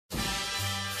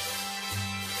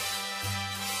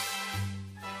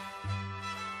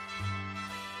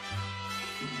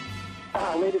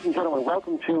Ladies and gentlemen,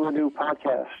 welcome to a new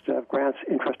podcast of Grant's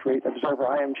Interest Rate Observer.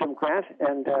 I am Jim Grant,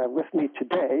 and with me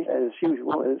today, as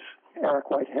usual, is Eric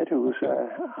Whitehead, who's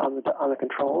on the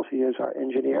controls. He is our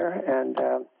engineer, and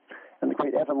the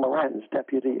great Evan Lorenz,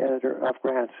 deputy editor of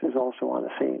Grant's, is also on the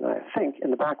scene. And I think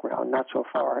in the background, not so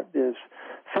far, is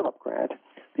Philip Grant,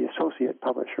 the associate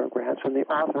publisher of Grant's and the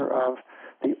author of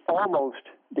the Almost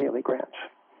Daily Grants.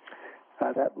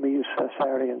 That leaves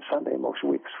Saturday and Sunday most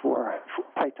weeks for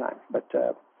playtime. But,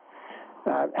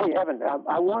 hey, Evan,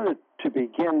 I wanted to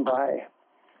begin by,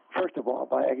 first of all,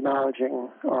 by acknowledging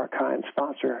our kind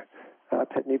sponsor,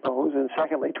 Pitney Bowes, and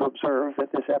secondly, to observe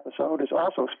that this episode is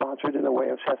also sponsored in the way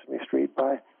of Sesame Street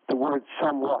by the word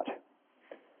somewhat.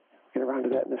 We'll get around to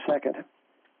that in a second.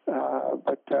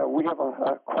 But we have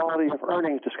a quality of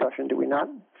earnings discussion, do we not?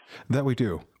 That we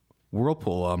do.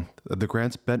 Whirlpool, the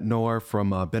Grants Bent Noir from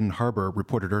Benton Harbor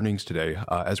reported earnings today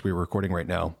as we were recording right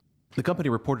now. The company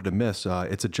reported a miss.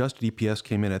 Its adjusted EPS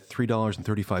came in at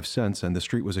 $3.35, and the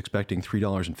street was expecting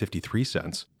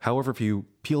 $3.53. However, if you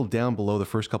peel down below the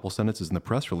first couple sentences in the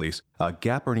press release,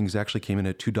 GAAP earnings actually came in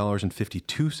at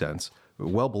 $2.52,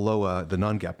 well below the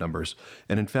non-GAAP numbers.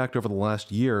 And in fact, over the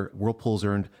last year, Whirlpool's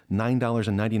earned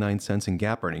 $9.99 in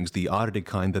GAAP earnings, the audited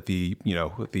kind that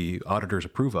the auditors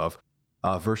approve of,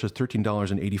 versus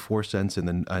 $13.84 in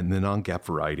the non-GAAP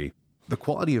variety. The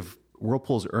quality of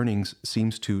Whirlpool's earnings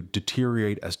seems to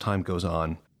deteriorate as time goes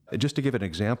on. Just to give an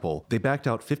example, they backed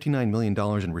out $59 million in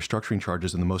restructuring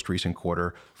charges in the most recent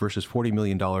quarter versus $40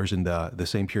 million in the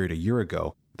same period a year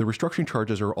ago. The restructuring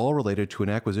charges are all related to an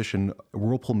acquisition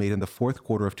Whirlpool made in the fourth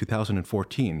quarter of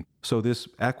 2014. So this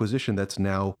acquisition that's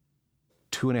now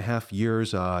 2.5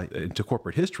 years into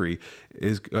corporate history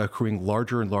is accruing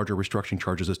larger and larger restructuring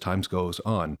charges as time goes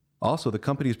on. Also, the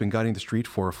company has been guiding the street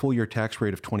for a full-year tax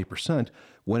rate of 20%,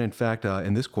 when in fact,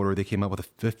 in this quarter, they came out with a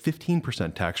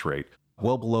 15% tax rate,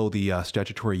 well below the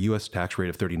statutory U.S. tax rate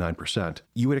of 39%.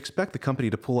 You would expect the company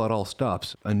to pull out all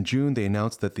stops. In June, they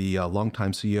announced that the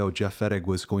longtime CEO, Jeff Fettig,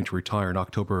 was going to retire on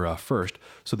October 1st,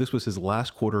 so this was his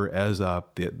last quarter as the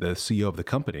CEO of the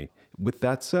company. With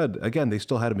that said, again, they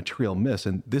still had a material miss,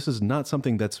 and this is not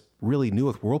something that's really new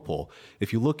with Whirlpool.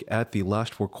 If you look at the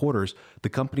last 4 quarters, the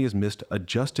company has missed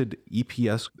adjusted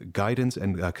EPS guidance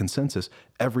and consensus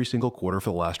every single quarter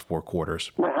for the last 4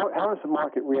 quarters. Now, how does the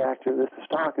market react to this? The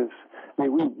stock is, I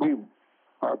mean, we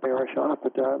are bearish on it,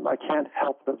 but I can't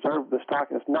help but observe the stock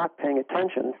is not paying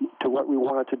attention to what we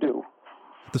want it to do.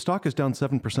 The stock is down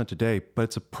 7% today, but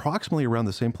it's approximately around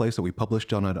the same place that we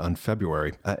published on it on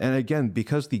February. And again,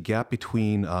 because the gap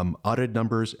between audited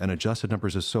numbers and adjusted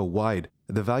numbers is so wide,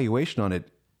 the valuation on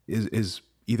it is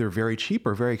either very cheap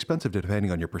or very expensive, depending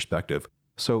on your perspective.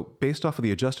 So based off of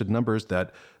the adjusted numbers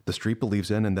that the street believes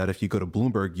in, and that if you go to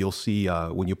Bloomberg, you'll see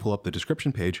when you pull up the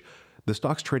description page, the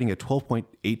stock's trading at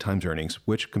 12.8 times earnings,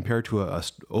 which compared to a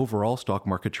overall stock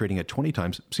market trading at 20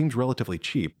 times seems relatively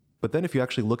cheap. But then if you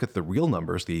actually look at the real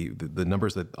numbers, the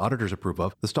numbers that auditors approve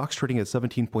of, the stock's trading at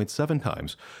 17.7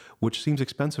 times, which seems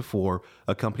expensive for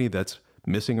a company that's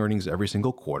missing earnings every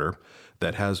single quarter,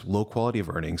 that has low quality of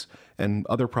earnings, and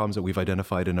other problems that we've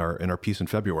identified in our piece in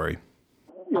February.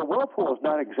 You know, Whirlpool is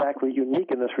not exactly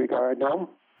unique in this regard, no?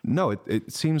 No,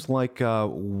 it seems like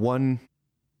one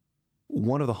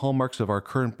of the hallmarks of our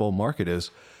current bull market is,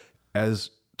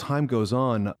 as time goes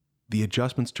on, the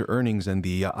adjustments to earnings and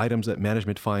the items that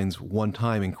management finds one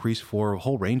time increase for a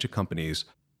whole range of companies.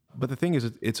 But the thing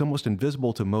is, it's almost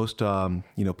invisible to most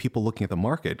people looking at the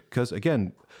market, because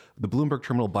again, the Bloomberg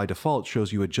terminal by default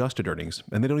shows you adjusted earnings,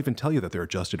 and they don't even tell you that they're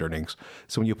adjusted earnings.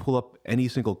 So when you pull up any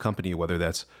single company, whether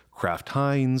that's Kraft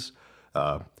Heinz,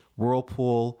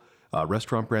 Whirlpool,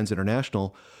 Restaurant Brands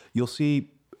International, you'll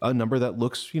see a number that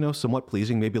looks, somewhat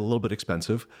pleasing, maybe a little bit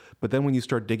expensive. But then when you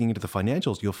start digging into the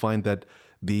financials, you'll find that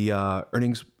the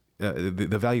earnings,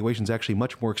 the valuation is actually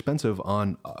much more expensive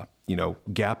on,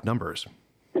 GAAP numbers.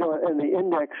 And the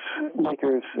index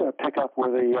makers pick up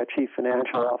where the chief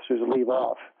financial officers leave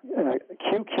off.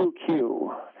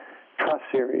 QQQ Trust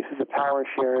Series is a Power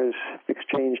Shares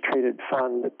exchange-traded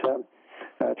fund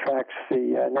that tracks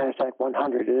the NASDAQ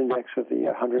 100, an index of the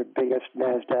 100 biggest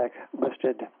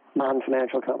NASDAQ-listed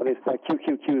non-financial companies.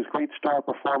 QQQ's great star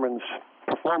performers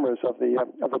of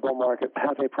the bull market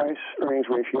have a price-earnings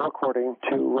ratio, according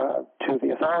to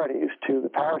the authorities, to the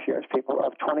Power Shares people,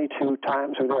 of 22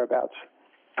 times or thereabouts.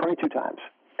 22 times.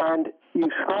 And you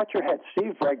scratch your head.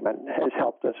 Steve Bregman has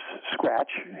helped us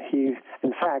scratch. He,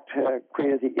 in fact,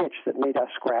 created the itch that made us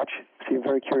scratch. He's a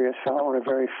very curious fellow and a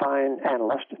very fine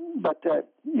analyst. But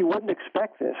you wouldn't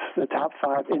expect this, the top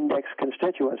 5 index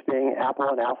constituents being Apple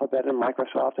and Alphabet and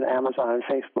Microsoft and Amazon and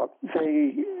Facebook.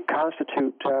 They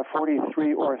constitute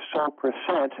 43 or so %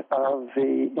 of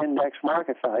the index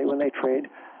market value when they trade.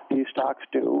 These stocks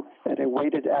do at a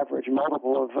weighted average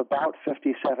multiple of about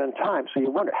 57 times. So you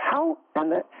wonder, how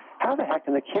the heck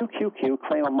can the QQQ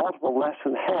claim a multiple less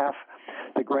than half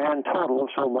the grand total of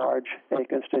so large a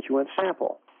constituent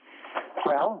sample?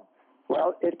 Well,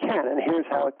 it can, and here's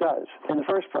how it does. In the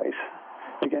first place,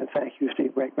 again, thank you,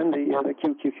 Steve Bregman, the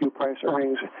QQQ price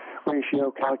earnings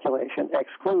ratio calculation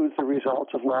excludes the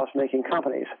results of loss-making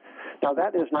companies. Now,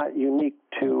 that is not unique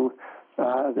to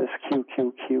this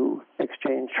QQQ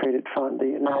exchange-traded fund.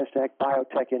 The NASDAQ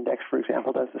Biotech Index, for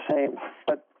example, does the same.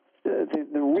 But the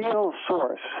real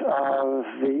source of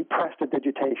the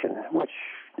prestidigitation, which,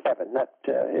 Evan, that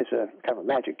is a kind of a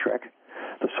magic trick.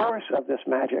 The source of this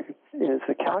magic is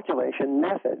the calculation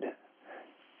method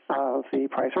of the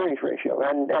price-earnings ratio.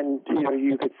 And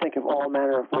you could think of all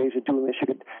manner of ways of doing this. You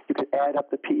could add up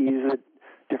the PEs that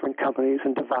different companies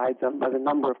and divide them by the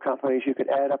number of companies. You could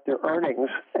add up their earnings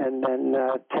and then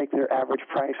take their average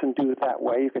price and do it that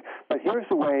way. But here's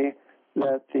the way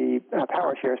that the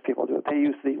PowerShares people do it. They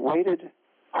use the weighted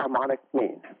harmonic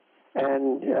mean.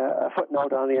 And a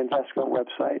footnote on the Invesco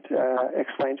website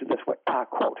explains it this way,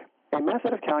 quote, a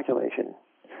method of calculation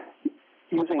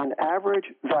using an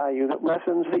average value that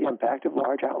lessens the impact of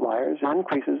large outliers and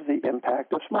increases the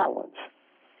impact of small ones,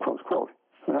 close quote.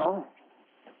 Well,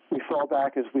 we fall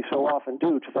back, as we so often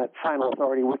do, to that final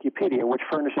authority, Wikipedia, which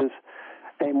furnishes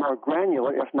a more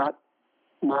granular, if not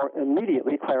more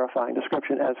immediately clarifying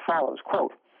description as follows,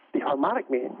 quote, the harmonic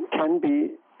mean can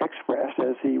be expressed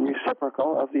as the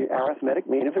reciprocal of the arithmetic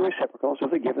mean of the reciprocals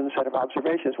of the given set of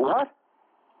observations. What?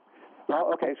 Well,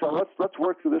 okay, so let's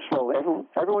work through this slowly.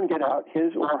 Everyone get out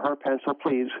his or her pencil,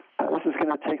 please. This is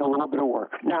going to take a little bit of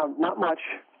work. Now, not much.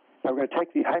 Now, we're going to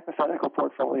take the hypothetical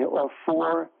portfolio of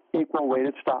 4 equal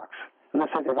weighted stocks. And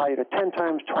let's say they're valued at 10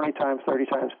 times, 20 times, 30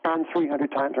 times, and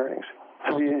 300 times earnings.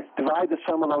 So you divide the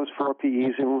sum of those 4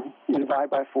 PEs and you divide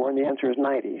by 4, and the answer is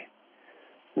 90.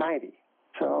 90.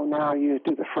 So now you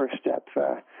do the first step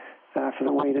for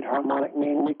the weighted harmonic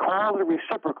mean. Recall the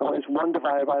reciprocal is 1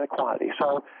 divided by the quantity.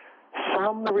 So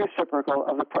sum the reciprocal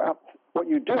of the what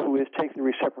you do is take the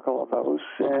reciprocal of those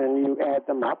and you add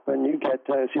them up and you get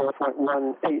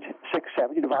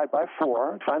 0.1867. You divide by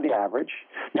 4, find the average.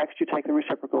 Next, you take the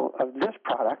reciprocal of this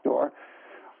product, or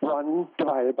 1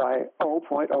 divided by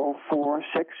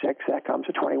 0.0466. That comes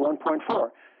to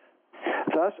 21.4.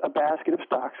 Thus, a basket of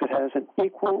stocks that has an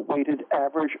equal weighted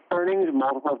average earnings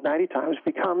multiple of 90 times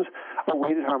becomes a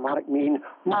weighted harmonic mean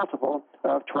multiple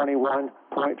of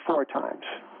 21.4 times.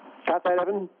 Got that,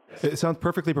 Evan? It sounds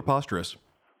perfectly preposterous.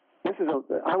 I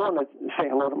want to say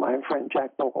hello to my friend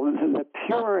Jack Bogle. This is a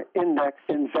pure index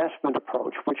investment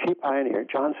approach, which he pioneered.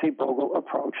 John C. Bogle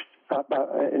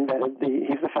invented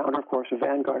he's the founder, of course, of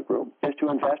Vanguard Group, is to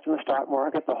invest in the stock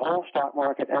market, the whole stock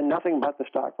market, and nothing but the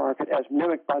stock market as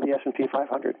mimicked by the S&P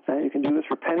 500. And you can do this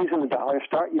for pennies in the dollar.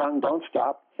 Start young, don't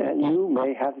stop, and you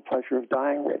may have the pleasure of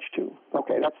dying rich, too.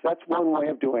 Okay, that's one way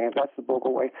of doing it. That's the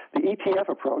Bogle way. The ETF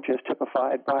approach, as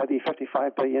typified by the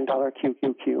 $55 billion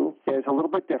QQQ, is a little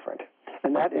bit different,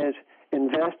 and that is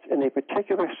invest in a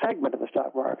particular segment of the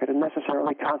stock market, and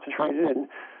necessarily concentrated in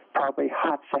probably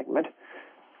hot segment.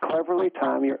 Cleverly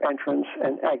time your entrance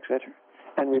and exit,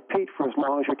 and repeat for as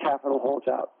long as your capital holds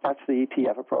out. That's the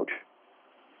ETF approach.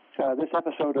 This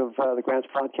episode of the Grants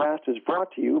Podcast is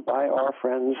brought to you by our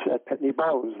friends at Pitney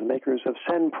Bowes, the makers of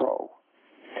SendPro.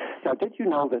 Now, did you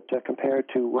know that compared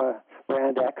to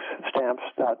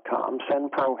BrandXStamps.com,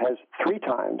 SendPro has 3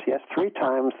 times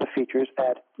the features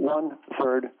at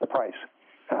 1/3 the price.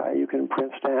 You can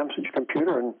print stamps at your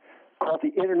computer and call it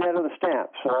the Internet of the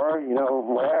Stamps, or,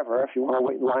 wherever. If you want to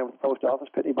wait in line with the post office,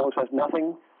 Pitney Bowes has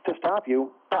nothing to stop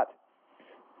you. But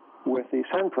with the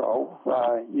SendPro,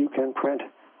 you can print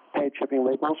paid shipping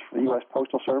labels for the U.S.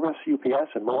 Postal Service,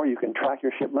 UPS, and more. You can track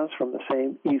your shipments from the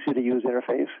same easy-to-use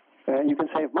interface. And you can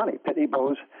save money. Pitney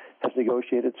Bowes has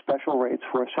negotiated special rates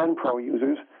for SendPro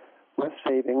users with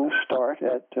savings starting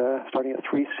at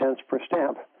 3 cents per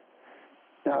stamp.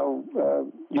 Now,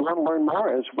 you want to learn more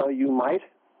as well, you might.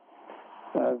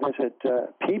 Visit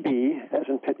pb, as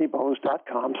in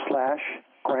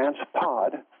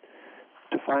pitneybowes.com/grantspod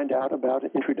to find out about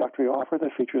an introductory offer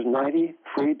that features 90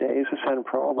 free days of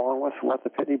SendPro, along with what the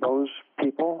Pitney Bowes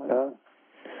people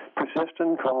persist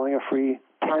in calling a free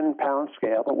 10-pound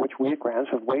scale, but which we at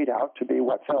Grants have weighed out to be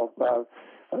what, Phil?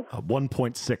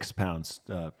 1.6 pounds.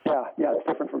 Yeah, it's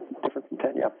different from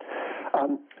 10. Yeah,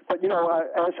 but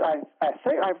as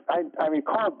I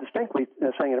recall distinctly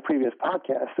saying in a previous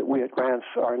podcast that we at Grants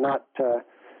are not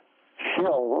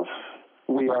shills.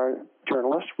 We are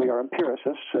journalists. We are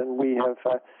empiricists, and we have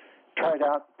tried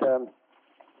out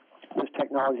this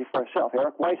technology for ourselves.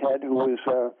 Eric Whitehead, who is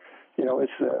our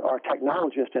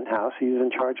technologist in-house. He's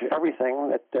in charge of everything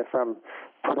that from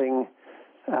putting,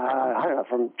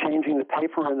 from changing the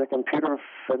paper in the computer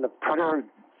in the printer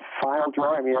file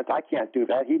drawer. I mean, I can't do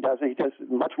that. He does it. He does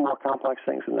much more complex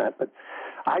things than that. But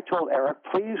I told Eric,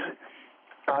 please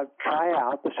try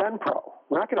out the SendPro.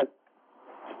 We're not going to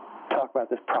talk about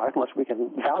this product unless we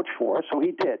can vouch for it. So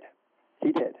he did.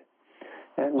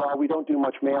 And while we don't do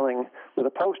much mailing with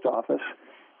the post office,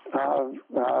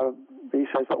 he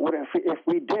says, but what if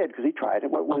we did? Because he tried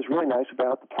it. What was really nice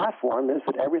about the platform is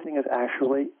that everything is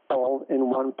actually all in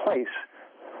one place.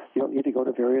 You don't need to go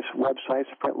to various websites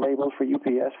to print labels for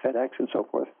UPS, FedEx, and so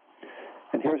forth.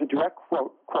 And here's a direct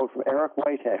quote from Eric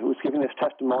Whitehead, who was giving this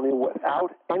testimonial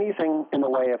without anything in the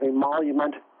way of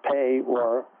emolument, pay,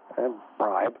 or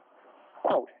bribe.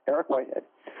 Quote, Eric Whitehead,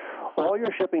 all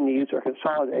your shipping needs are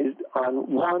consolidated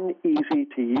on one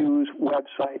easy-to-use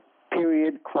website,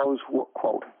 period, close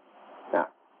quote. Now,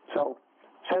 so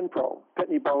SendPro,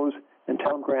 Pitney Bowes, and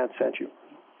tell them Grant sent you.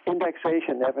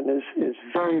 Indexation, Evan, is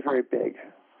very, very big.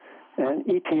 And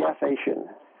ETFation,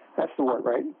 that's the word,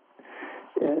 right,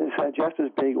 is just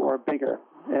as big or bigger.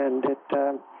 And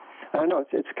I don't know,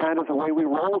 it's kind of the way we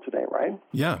roll today, right?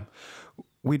 Yeah.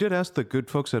 We did ask the good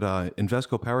folks at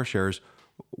Invesco PowerShares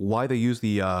why they use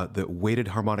the weighted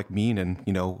harmonic mean and,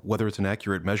 whether it's an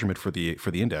accurate measurement for the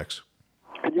index.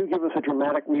 Could you give us a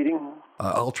dramatic reading?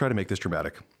 I'll try to make this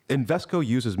dramatic. Invesco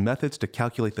uses methods to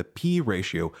calculate the P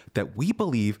ratio that we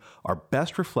believe are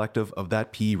best reflective of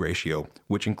that P ratio,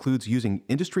 which includes using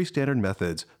industry standard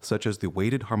methods such as the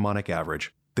weighted harmonic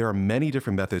average. There are many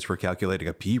different methods for calculating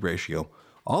a P ratio,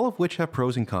 all of which have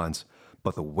pros and cons,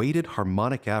 but the weighted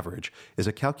harmonic average is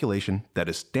a calculation that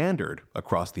is standard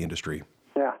across the industry.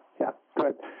 Yeah,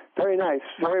 good. Very nice,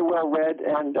 very well read,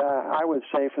 and I would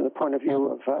say from the point of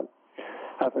view of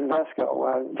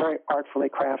Invesco, very artfully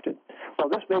crafted. Well,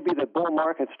 this may be the bull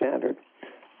market standard,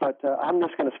 but I'm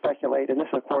just going to speculate, and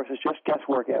this, of course, is just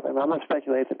guesswork, Evan. I'm going to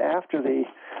speculate that after the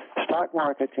stock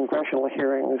market congressional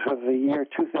hearings of the year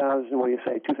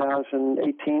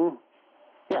 2018?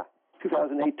 Yeah,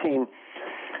 2018,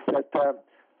 that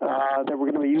we're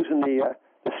going to be using the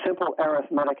simple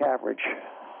arithmetic average,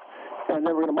 and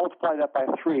then we're going to multiply that by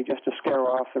 3 just to scare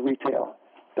off the retail.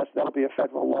 That'll be a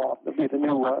federal law. It'll be the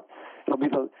new. It'll be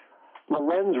the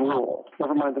Lorenz rule.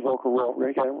 Never mind the Volcker rule.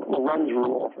 Lorenz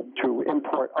rule to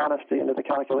import honesty into the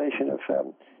calculation of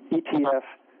ETF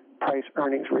price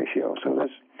earnings ratio. So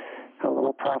there's a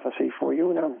little prophecy for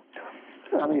you. Now,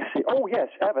 let me see. Oh yes,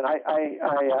 Evan. I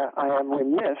am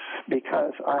remiss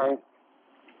because I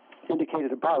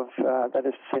indicated above, that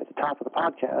is to say at the top of the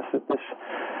podcast, that this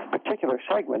particular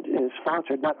segment is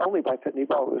sponsored not only by Pitney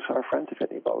Bowes, our friends at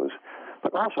Pitney Bowes,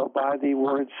 but also by the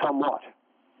word somewhat.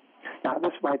 Now,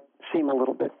 this might seem a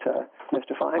little bit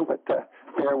mystifying, but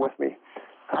bear with me.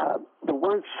 The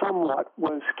word somewhat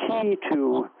was key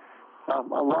to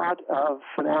a lot of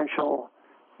financial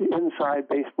inside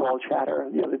baseball chatter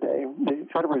the other day. The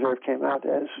Federal Reserve came out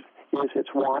as is its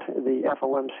wont. The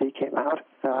FOMC came out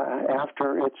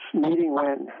after its meeting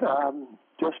when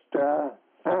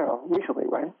recently,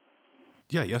 right?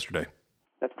 Yeah, yesterday.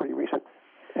 That's pretty recent.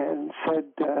 And said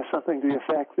something to the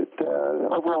effect that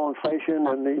overall inflation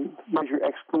and the measure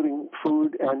excluding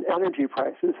food and energy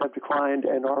prices have declined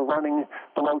and are running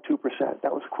below 2%.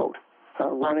 That was a quote.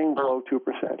 Running below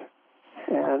 2%.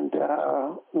 And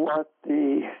what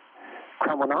the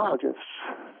criminologists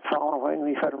following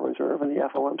the Federal Reserve and the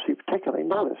FOMC particularly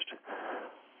noticed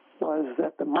was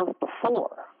that the month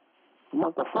before,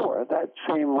 that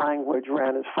same language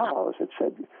ran as follows. It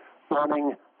said,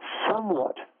 running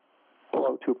somewhat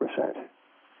below 2%.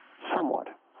 Somewhat.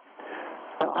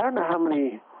 Now, I don't know how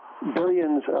many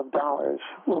billions of dollars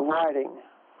were riding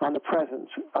on the presence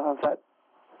of that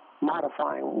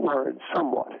modifying word,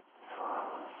 somewhat.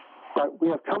 But we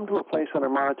have come to a place in our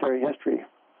monetary history,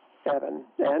 Evan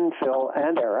and Phil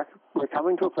and Eric, we're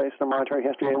coming to a place in our monetary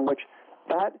history in which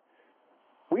that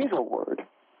weasel word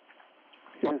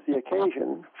is the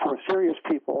occasion for serious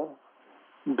people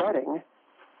betting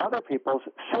other people's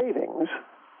savings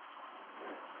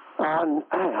on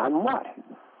what?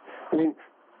 I mean,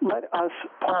 let us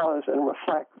pause and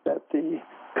reflect that the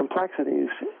complexities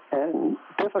and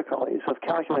difficulties of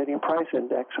calculating a price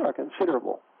index are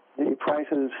considerable. The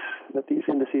prices that these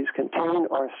indices contain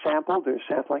are sampled. There's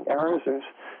sampling errors.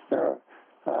 There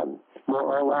are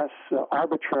more or less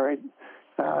arbitrary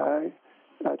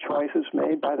choices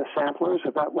made by the samplers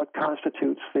about what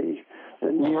constitutes the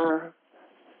near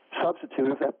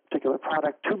substitute of that particular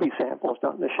product to be sampled,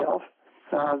 not on the shelf.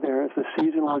 There is the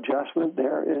seasonal adjustment.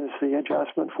 There is the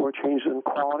adjustment for changes in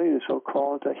quality, the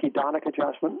so-called hedonic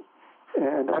adjustment.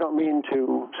 And I don't mean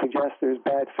to suggest there's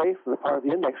bad faith on the part of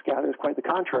the index gatherers. Quite the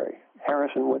contrary.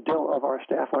 Harrison Woodill of our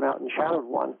staff went out and shadowed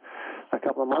one a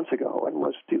couple of months ago and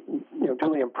was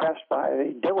duly impressed by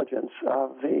the diligence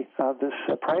of this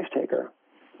price taker,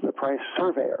 the price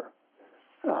surveyor.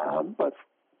 But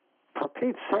for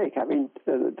Pete's sake, I mean,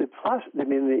 the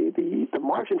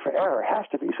margin for error has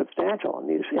to be substantial in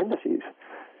these indices.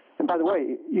 And by the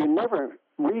way, you never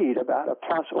read about a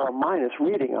plus or a minus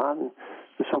reading on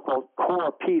the so-called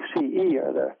core PCE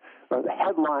or the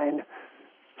headline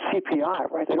CPI,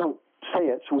 right? They don't say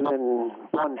it's within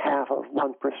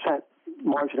 0.5%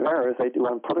 margin of error as they do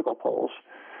on political polls.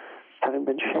 Having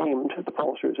been shamed, the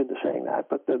pollsters, into saying that,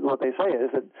 but what they say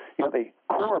is that the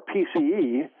core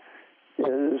PCE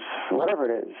is whatever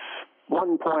it is,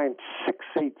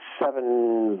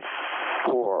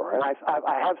 1.6874, and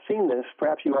I have seen this.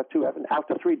 Perhaps you have too, Evan. Out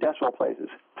to 3 decimal places.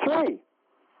 3.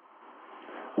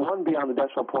 1 beyond the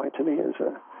decimal point to me is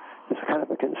kind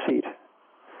of a conceit.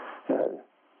 2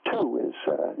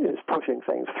 is pushing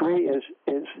things. 3 is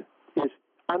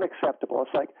unacceptable.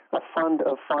 It's like a fund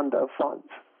of funds.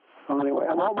 Well, anyway,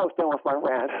 I'm almost done with my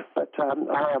rant, but the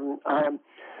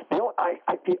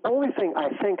only thing I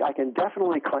think I can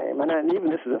definitely claim, and even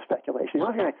this is a speculation, the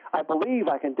only thing I believe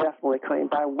I can definitely claim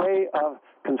by way of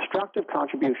constructive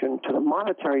contribution to the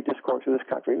monetary discourse of this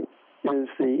country is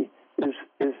the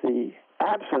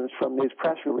absence from these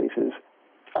press releases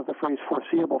of the phrase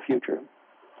foreseeable future.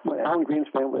 When Alan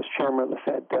Greenspan was chairman of the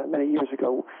Fed many years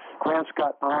ago, Grants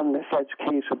got on the Fed's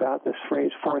case about this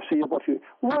phrase foreseeable future.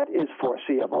 What is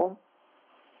foreseeable?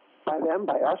 By them,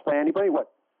 by us, by anybody?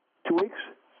 What, 2 weeks?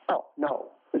 Oh,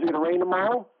 no. Is it going to rain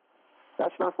tomorrow?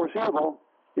 That's not foreseeable.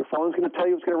 Your phone's going to tell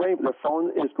you it's going to rain, but the phone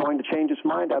is going to change its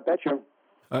mind, I bet you.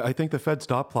 I think the Fed's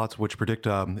dot plots, which predict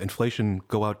inflation,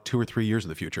 go out 2 or 3 years in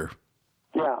the future.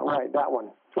 Yeah, right, that one.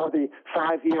 Or the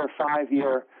five-year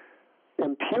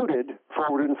imputed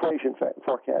forward inflation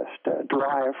forecast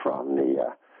derived from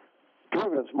the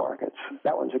derivatives markets.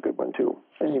 That one's a good one, too.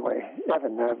 Anyway,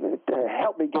 Evan,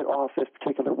 help me get off this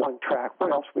particular one track.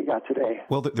 What else we got today?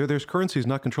 Well, there's currencies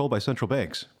not controlled by central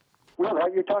banks. Well,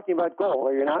 you're talking about gold,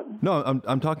 are you not? No,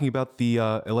 I'm talking about the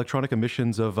electronic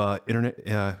emissions of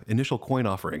initial coin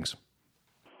offerings.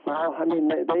 Well, I mean,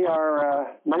 they are,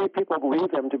 many people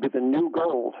believe them to be the new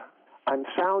gold. I'm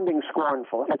sounding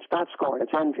scornful. It's not scorn,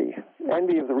 it's envy.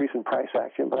 Envy of the recent price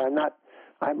action, but I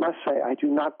must say, I do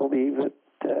not believe that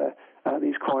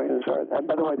these coins are,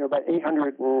 by the way, there are about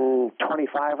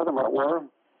 825 of them, or were.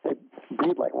 They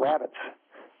breed like rabbits.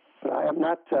 But I am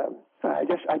not,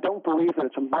 I don't believe that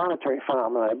it's a monetary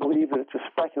phenomenon. I believe that it's a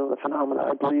speculative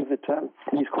phenomenon. I believe that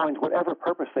these coins, whatever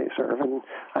purpose they serve, and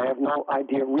I have no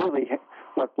idea really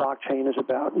what blockchain is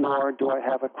about, nor do I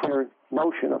have a clear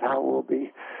notion of how it will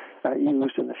be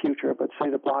used in the future, but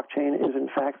say the blockchain is in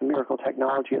fact the miracle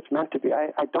technology it's meant to be.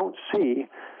 I don't see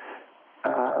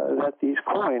that these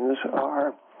coins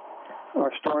are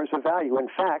stores of value. In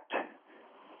fact,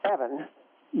 Evan,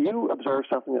 you observed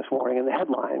something this morning in the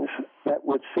headlines that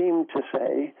would seem to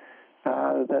say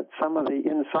that some of the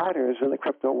insiders in the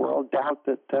crypto world doubt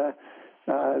that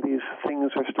these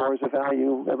things are stores of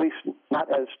value, at least not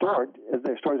as stored as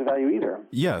they're stores of value either.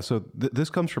 Yeah, so this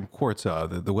comes from Quartz.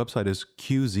 The website is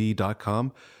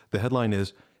qz.com. The headline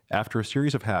is, after a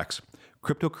series of hacks,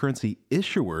 cryptocurrency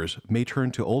issuers may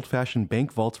turn to old-fashioned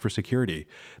bank vaults for security.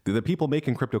 The people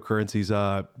making cryptocurrencies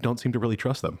don't seem to really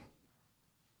trust them.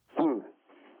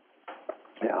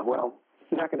 Yeah, well,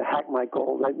 they're not going to hack my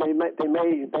gold. They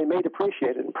may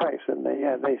depreciate in price, and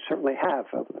they certainly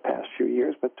have over the past few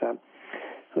years, but at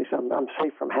least I'm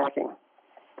safe from hacking.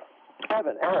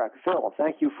 Evan, Eric, Phil,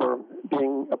 thank you for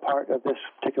being a part of this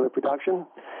particular production.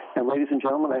 And ladies and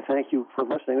gentlemen, I thank you for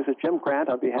listening. This is Jim Grant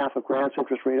on behalf of Grant's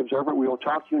Interest Rate Observer. We will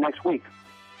talk to you next week.